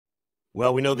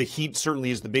Well, we know the heat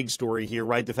certainly is the big story here,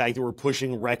 right? The fact that we're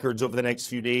pushing records over the next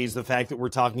few days, the fact that we're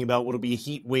talking about what'll be a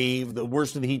heat wave, the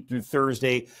worst of the heat through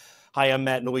Thursday. Hi, I'm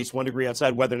Matt Noyce, 1 degree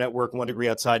outside Weather Network,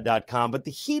 1degreeoutside.com. But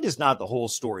the heat is not the whole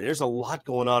story. There's a lot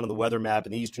going on in the weather map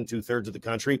in the eastern two-thirds of the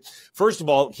country. First of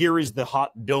all, here is the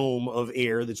hot dome of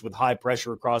air that's with high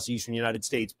pressure across the eastern United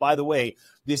States. By the way,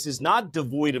 this is not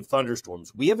devoid of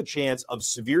thunderstorms. We have a chance of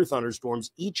severe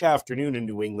thunderstorms each afternoon in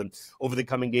New England over the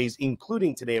coming days,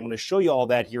 including today. I'm going to show you all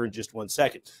that here in just 1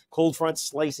 second. Cold front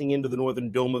slicing into the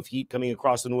northern dome of heat coming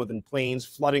across the northern plains,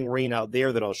 flooding rain out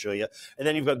there that I'll show you. And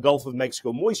then you've got Gulf of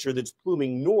Mexico moisture that's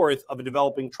pluming north of a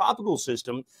developing tropical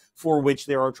system for which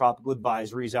there are tropical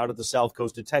advisories out at the south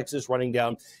coast of Texas running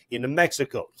down into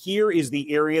Mexico. Here is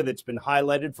the area that's been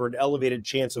highlighted for an elevated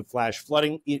chance of flash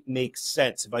flooding. It makes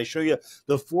sense. If I show you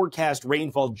the forecast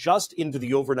rainfall just into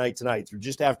the overnight tonight through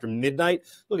just after midnight,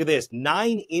 look at this,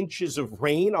 9 inches of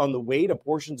rain on the way to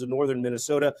portions of northern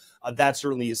Minnesota. That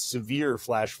certainly is severe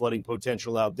flash flooding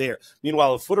potential out there.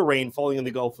 Meanwhile, a foot of rain falling in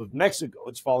the Gulf of Mexico.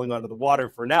 It's falling onto the water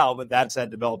for now, but that's that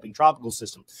developing tropical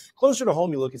system. Closer to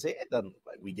home, you look and say, it doesn't look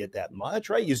like we get that much,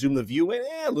 right? You zoom the view in,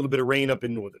 a little bit of rain up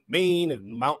in northern Maine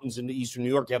and mountains into eastern New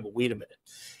York. Yeah, but wait a minute.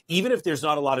 Even if there's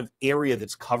not a lot of area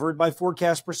that's covered by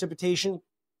forecast precipitation,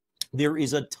 there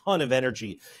is a ton of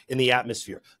energy in the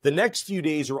atmosphere. The next few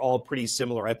days are all pretty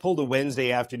similar. I pulled a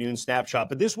Wednesday afternoon snapshot,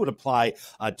 but this would apply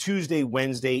Tuesday,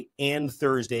 Wednesday, and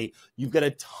Thursday. You've got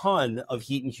a ton of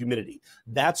heat and humidity.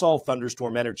 That's all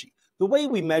thunderstorm energy. The way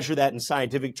we measure that in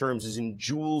scientific terms is in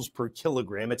joules per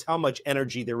kilogram. It's how much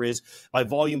energy there is by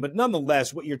volume. But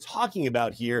nonetheless, what you're talking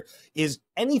about here is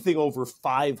anything over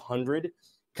 500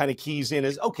 kind of keys in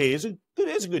as, okay, there's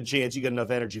a good chance you got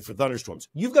enough energy for thunderstorms.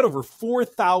 You've got over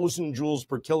 4,000 joules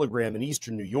per kilogram in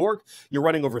eastern New York. You're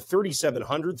running over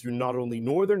 3,700 through not only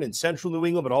northern and central New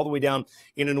England, but all the way down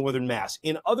into northern Mass.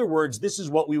 In other words, this is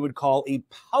what we would call a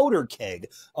powder keg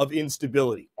of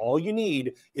instability. All you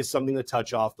need is something to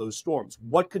touch off those storms.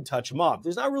 What could touch them off?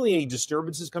 There's not really any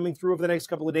disturbances coming through over the next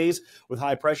couple of days with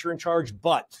high pressure in charge,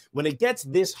 but when it gets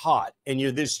this hot and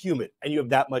you're this humid and you have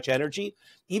that much energy,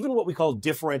 even what we call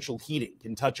differential heating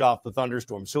can touch off the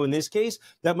thunderstorm. So in this case,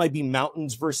 that might be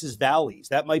mountains versus valleys.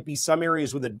 That might be some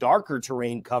areas with a darker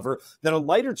terrain cover than a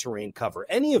lighter terrain cover.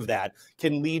 Any of that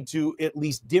can lead to at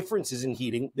least differences in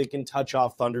heating that can touch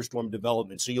off thunderstorm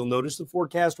development. So you'll notice the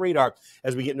forecast radar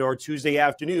as we get into our Tuesday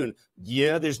afternoon.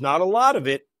 Yeah, there's not a lot of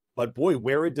it, but boy,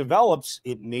 where it develops,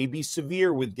 it may be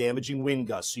severe with damaging wind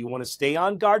gusts. So you want to stay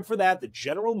on guard for that. The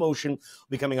general motion will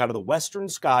be coming out of the western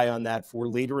sky on that for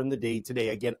later in the day today.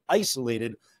 Again,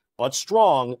 isolated, but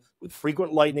strong with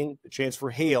frequent lightning, the chance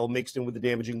for hail mixed in with the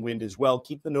damaging wind as well.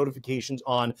 Keep the notifications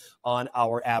on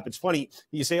our app. It's funny,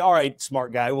 you say, all right,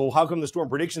 smart guy, well, how come the Storm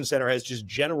Prediction Center has just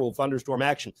general thunderstorm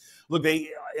action? Look,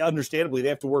 understandably, they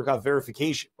have to work out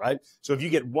verification, right? So if you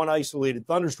get one isolated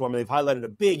thunderstorm and they've highlighted a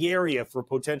big area for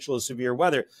potential of severe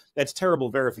weather, that's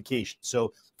terrible verification.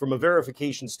 So from a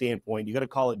verification standpoint, you got to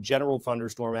call it general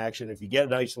thunderstorm action. If you get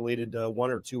an isolated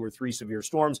 1 or 2 or 3 severe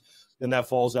storms, then that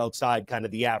falls outside kind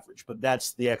of the average. But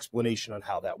that's the explanation on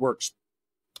how that works.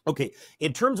 Okay,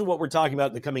 in terms of what we're talking about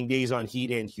in the coming days on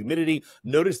heat and humidity,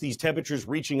 notice these temperatures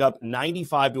reaching up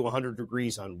 95 to 100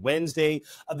 degrees on Wednesday.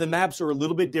 The maps are a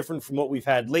little bit different from what we've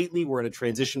had lately. We're in a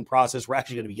transition process. We're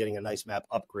actually going to be getting a nice map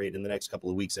upgrade in the next couple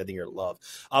of weeks. I think you're going to love.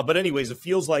 But anyways, it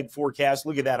feels like forecast.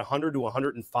 Look at that, 100 to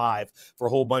 105 for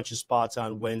a whole bunch of spots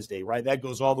on Wednesday, right? That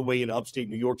goes all the way into upstate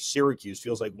New York. Syracuse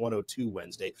feels like 102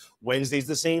 Wednesday. Wednesday's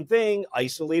the same thing,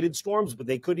 isolated storms, but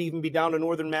they could even be down in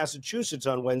northern Massachusetts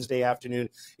on Wednesday afternoon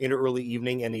into early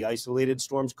evening, and the isolated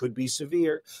storms could be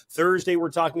severe. Thursday, we're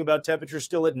talking about temperatures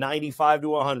still at 95 to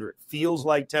 100. Feels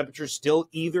like temperatures still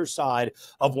either side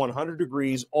of 100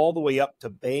 degrees all the way up to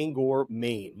Bangor,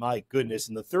 Maine. My goodness.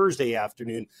 In the Thursday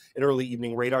afternoon and early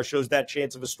evening radar shows that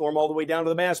chance of a storm all the way down to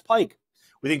the Mass Pike.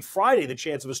 We think Friday, the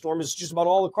chance of a storm is just about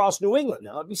all across New England.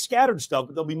 Now, it'll be scattered stuff,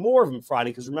 but there'll be more of them Friday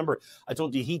because remember, I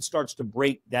told you heat starts to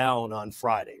break down on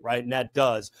Friday, right? And that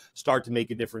does start to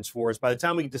make a difference for us. By the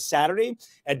time we get to Saturday,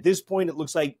 at this point, it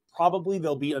looks like probably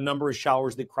there'll be a number of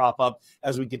showers that crop up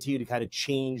as we continue to kind of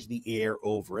change the air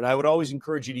over. And I would always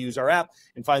encourage you to use our app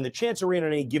and find the chance of rain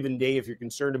on any given day if you're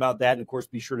concerned about that. And of course,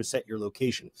 be sure to set your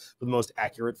location for the most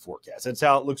accurate forecast. That's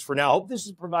how it looks for now. I hope this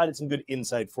has provided some good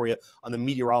insight for you on the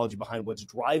meteorology behind what's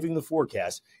driving the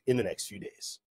forecast in the next few days.